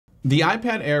The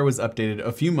iPad Air was updated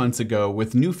a few months ago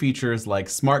with new features like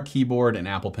Smart Keyboard and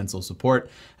Apple Pencil support,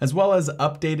 as well as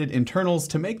updated internals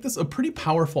to make this a pretty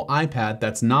powerful iPad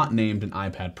that's not named an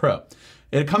iPad Pro.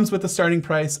 It comes with a starting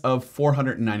price of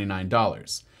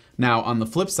 $499. Now, on the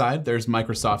flip side, there's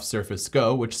Microsoft Surface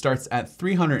Go, which starts at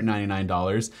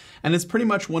 $399 and is pretty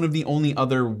much one of the only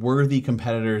other worthy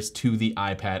competitors to the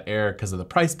iPad Air because of the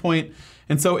price point.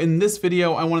 And so in this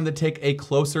video, I wanted to take a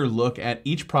closer look at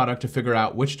each product to figure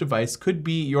out which device could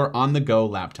be your on-the-go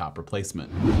laptop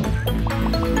replacement.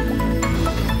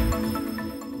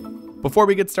 Before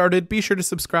we get started, be sure to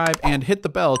subscribe and hit the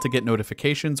bell to get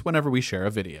notifications whenever we share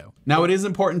a video. Now, it is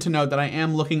important to note that I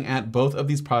am looking at both of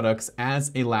these products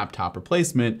as a laptop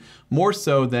replacement, more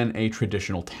so than a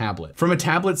traditional tablet. From a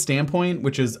tablet standpoint,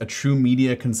 which is a true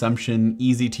media consumption,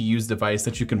 easy to use device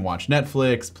that you can watch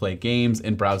Netflix, play games,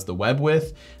 and browse the web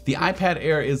with, the iPad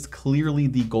Air is clearly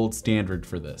the gold standard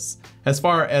for this. As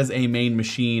far as a main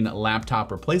machine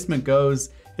laptop replacement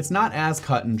goes, it's not as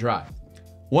cut and dry.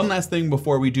 One last thing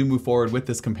before we do move forward with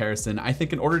this comparison, I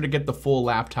think in order to get the full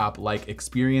laptop-like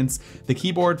experience, the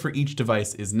keyboard for each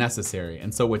device is necessary.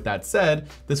 And so with that said,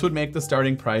 this would make the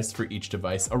starting price for each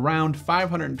device around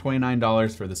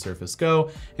 $529 for the Surface Go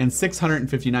and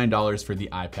 $659 for the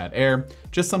iPad Air,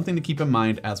 just something to keep in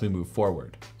mind as we move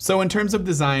forward. So in terms of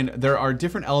design, there are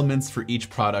different elements for each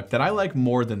product that I like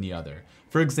more than the other.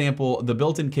 For example, the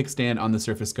built-in kickstand on the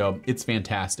Surface Go, it's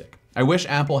fantastic. I wish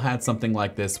Apple had something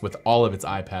like this with all of its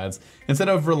iPads, instead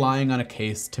of relying on a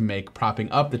case to make propping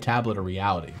up the tablet a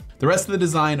reality. The rest of the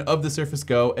design of the Surface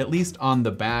Go, at least on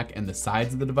the back and the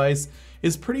sides of the device,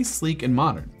 is pretty sleek and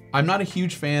modern. I'm not a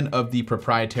huge fan of the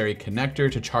proprietary connector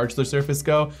to charge the Surface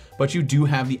Go, but you do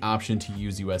have the option to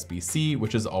use USB-C,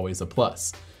 which is always a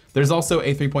plus. There's also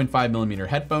a 3.5mm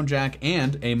headphone jack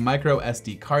and a micro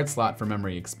SD card slot for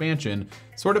memory expansion,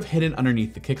 sort of hidden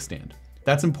underneath the kickstand.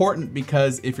 That's important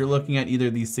because if you're looking at either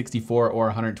the 64 or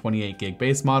 128 gig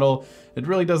base model, it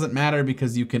really doesn't matter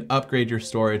because you can upgrade your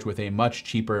storage with a much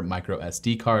cheaper micro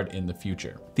SD card in the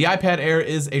future. The iPad Air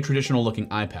is a traditional looking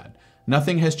iPad.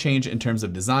 Nothing has changed in terms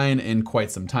of design in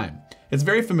quite some time. It's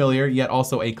very familiar, yet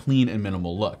also a clean and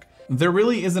minimal look. There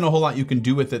really isn't a whole lot you can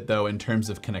do with it though in terms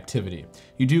of connectivity.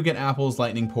 You do get Apple's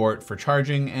Lightning port for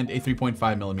charging and a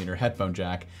 3.5mm headphone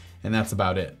jack, and that's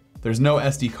about it. There's no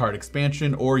SD card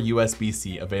expansion or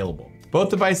USB-C available.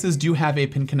 Both devices do have a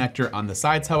pin connector on the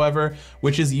sides, however,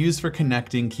 which is used for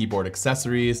connecting keyboard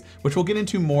accessories, which we'll get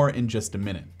into more in just a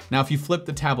minute. Now, if you flip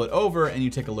the tablet over and you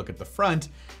take a look at the front,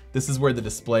 this is where the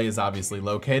display is obviously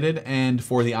located, and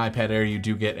for the iPad Air, you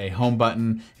do get a home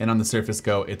button, and on the Surface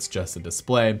Go, it's just a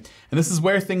display. And this is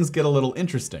where things get a little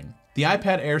interesting. The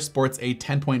iPad Air sports a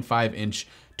 10.5-inch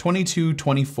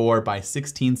 2224 by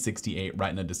 1668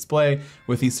 Retina display,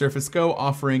 with the Surface Go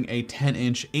offering a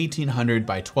 10-inch 1800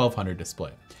 by 1200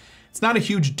 display. It's not a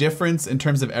huge difference in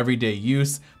terms of everyday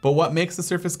use, but what makes the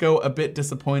Surface Go a bit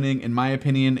disappointing, in my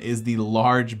opinion, is the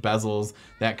large bezels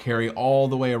that carry all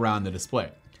the way around the display.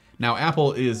 Now,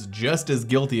 Apple is just as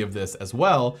guilty of this as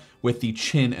well, with the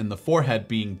chin and the forehead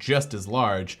being just as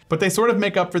large, but they sort of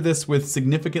make up for this with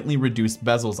significantly reduced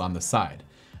bezels on the side.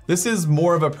 This is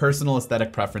more of a personal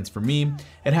aesthetic preference for me.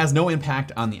 It has no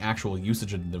impact on the actual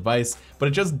usage of the device, but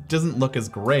it just doesn't look as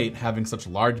great having such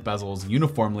large bezels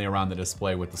uniformly around the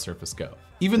display with the Surface Go.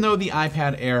 Even though the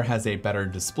iPad Air has a better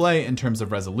display in terms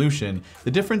of resolution,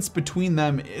 the difference between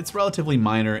them, it's relatively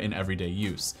minor in everyday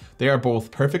use. They are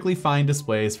both perfectly fine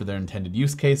displays for their intended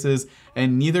use cases,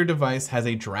 and neither device has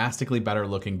a drastically better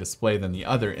looking display than the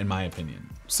other, in my opinion.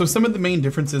 So some of the main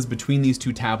differences between these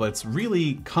two tablets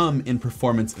really come in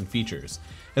performance and features.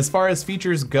 As far as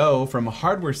features go, from a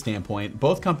hardware standpoint,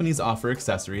 both companies offer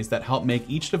accessories that help make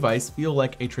each device feel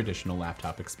like a traditional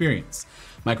laptop experience.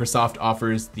 Microsoft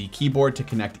offers the keyboard to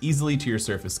connect easily to your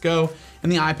Surface Go,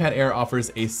 and the iPad Air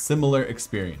offers a similar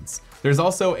experience. There's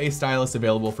also a stylus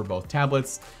available for both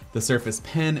tablets, the Surface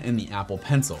Pen and the Apple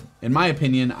Pencil. In my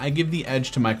opinion, I give the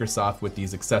edge to Microsoft with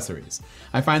these accessories.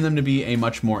 I find them to be a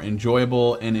much more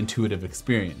enjoyable and intuitive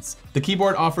experience. The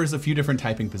keyboard offers a few different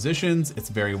typing positions, it's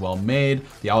very well made,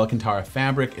 the Alcantara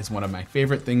fabric is one of my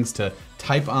favorite things to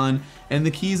type on, and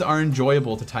the keys are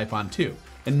enjoyable to type on too,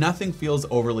 and nothing feels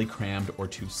overly crammed or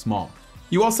too small.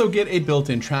 You also get a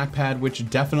built-in trackpad, which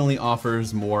definitely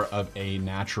offers more of a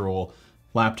natural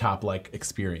laptop-like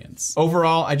experience.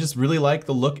 Overall, I just really like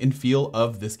the look and feel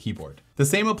of this keyboard. The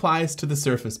same applies to the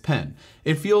Surface Pen.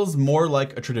 It feels more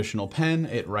like a traditional pen,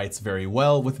 it writes very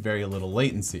well with very little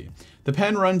latency. The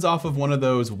pen runs off of one of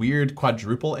those weird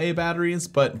quadruple A batteries,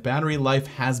 but battery life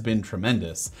has been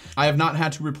tremendous. I have not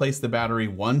had to replace the battery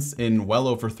once in well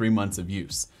over 3 months of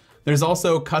use. There's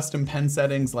also custom pen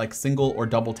settings like single or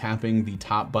double tapping the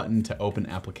top button to open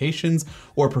applications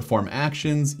or perform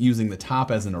actions, using the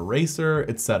top as an eraser,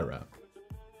 etc.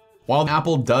 While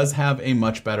Apple does have a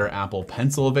much better Apple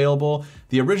Pencil available,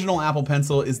 the original Apple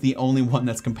Pencil is the only one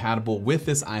that's compatible with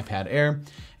this iPad Air.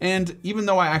 And even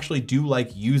though I actually do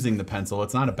like using the Pencil,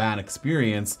 it's not a bad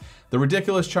experience, the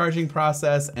ridiculous charging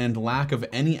process and lack of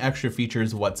any extra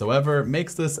features whatsoever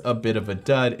makes this a bit of a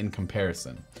dud in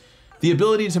comparison. The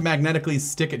ability to magnetically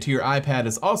stick it to your iPad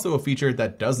is also a feature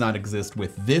that does not exist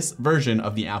with this version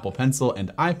of the Apple Pencil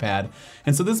and iPad,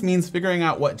 and so this means figuring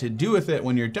out what to do with it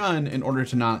when you're done in order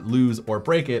to not lose or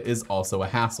break it is also a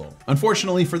hassle.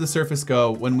 Unfortunately for the Surface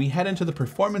Go, when we head into the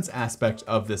performance aspect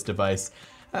of this device,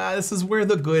 this is where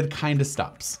the good kinda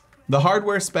stops. The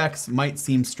hardware specs might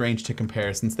seem strange to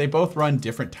compare since they both run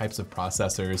different types of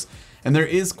processors, and there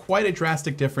is quite a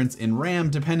drastic difference in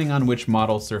RAM depending on which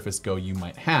model Surface Go you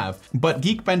might have. But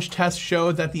Geekbench tests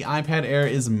show that the iPad Air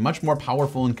is much more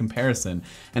powerful in comparison,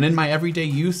 and in my everyday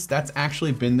use, that's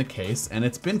actually been the case, and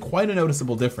it's been quite a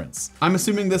noticeable difference. I'm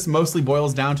assuming this mostly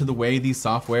boils down to the way the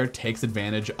software takes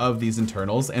advantage of these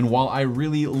internals, and while I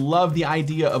really love the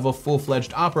idea of a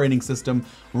full-fledged operating system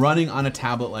running on a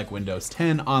tablet like Windows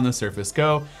 10 on the Surface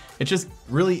Go, it just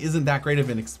really isn't that great of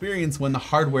an experience when the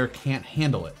hardware can't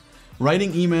handle it.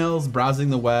 Writing emails, browsing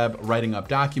the web, writing up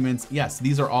documents, yes,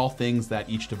 these are all things that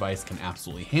each device can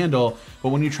absolutely handle, but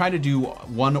when you try to do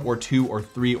 1 or 2 or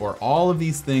 3 or all of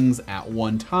these things at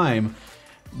one time,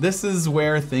 this is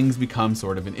where things become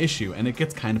sort of an issue and it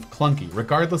gets kind of clunky.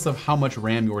 Regardless of how much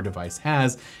RAM your device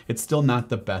has, it's still not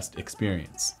the best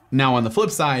experience. Now on the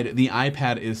flip side, the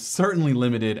iPad is certainly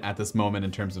limited at this moment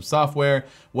in terms of software.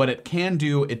 What it can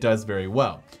do, it does very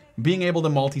well. Being able to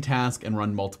multitask and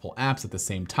run multiple apps at the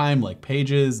same time, like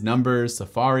Pages, Numbers,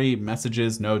 Safari,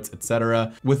 Messages, Notes,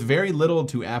 etc., with very little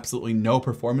to absolutely no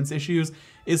performance issues,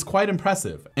 is quite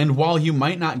impressive. And while you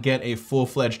might not get a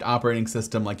full-fledged operating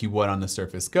system like you would on the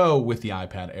Surface Go with the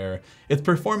iPad Air, its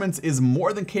performance is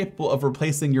more than capable of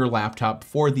replacing your laptop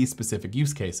for these specific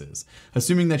use cases,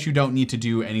 assuming that you don't need to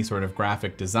do any sort of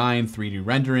graphic design, 3D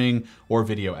rendering, or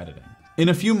video editing. In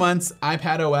a few months,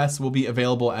 iPadOS will be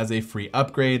available as a free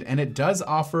upgrade, and it does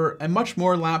offer a much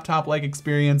more laptop-like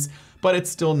experience, but it's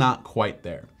still not quite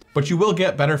there. But you will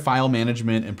get better file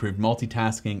management, improved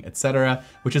multitasking, etc.,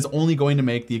 which is only going to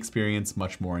make the experience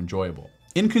much more enjoyable.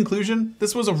 In conclusion,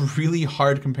 this was a really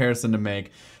hard comparison to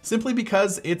make, simply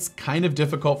because it's kind of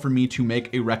difficult for me to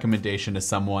make a recommendation to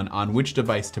someone on which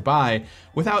device to buy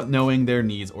without knowing their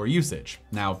needs or usage.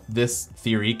 Now, this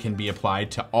theory can be applied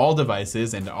to all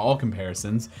devices and to all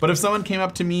comparisons, but if someone came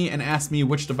up to me and asked me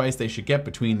which device they should get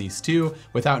between these two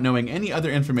without knowing any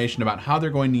other information about how they're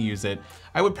going to use it,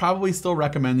 I would probably still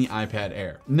recommend the iPad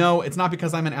Air. No, it's not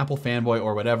because I'm an Apple fanboy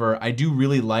or whatever. I do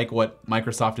really like what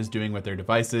Microsoft is doing with their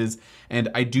devices, and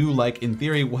I do like, in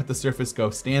theory, what the Surface Go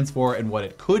stands for and what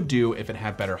it could do if it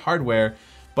had better hardware,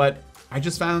 but I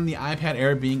just found the iPad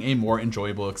Air being a more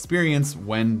enjoyable experience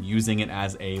when using it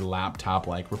as a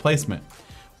laptop-like replacement.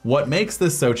 What makes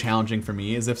this so challenging for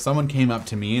me is if someone came up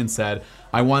to me and said,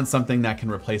 I want something that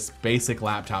can replace basic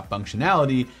laptop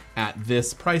functionality at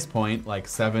this price point, like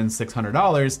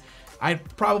 $600,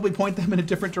 I'd probably point them in a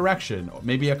different direction,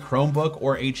 maybe a Chromebook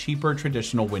or a cheaper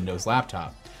traditional Windows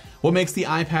laptop. What makes the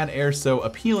iPad Air so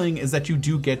appealing is that you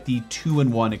do get the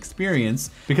 2-in-1 experience,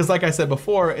 because like I said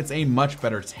before, it's a much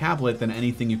better tablet than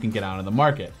anything you can get out on the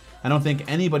market. I don't think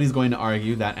anybody's going to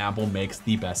argue that Apple makes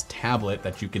the best tablet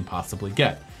that you can possibly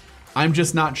get. I'm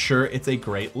just not sure it's a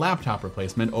great laptop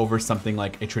replacement over something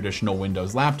like a traditional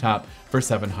Windows laptop for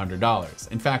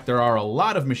 $700. In fact, there are a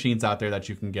lot of machines out there that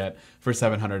you can get for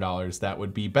 $700 that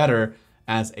would be better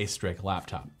as a strict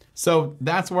laptop. So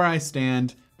that's where I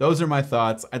stand. Those are my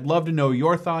thoughts. I'd love to know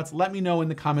your thoughts. Let me know in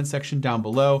the comment section down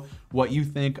below what you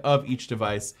think of each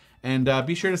device. And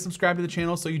be sure to subscribe to the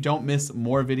channel so you don't miss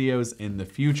more videos in the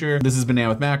future. This has been Dan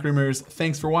with Mac Rumors.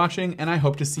 Thanks for watching, and I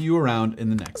hope to see you around in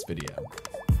the next video.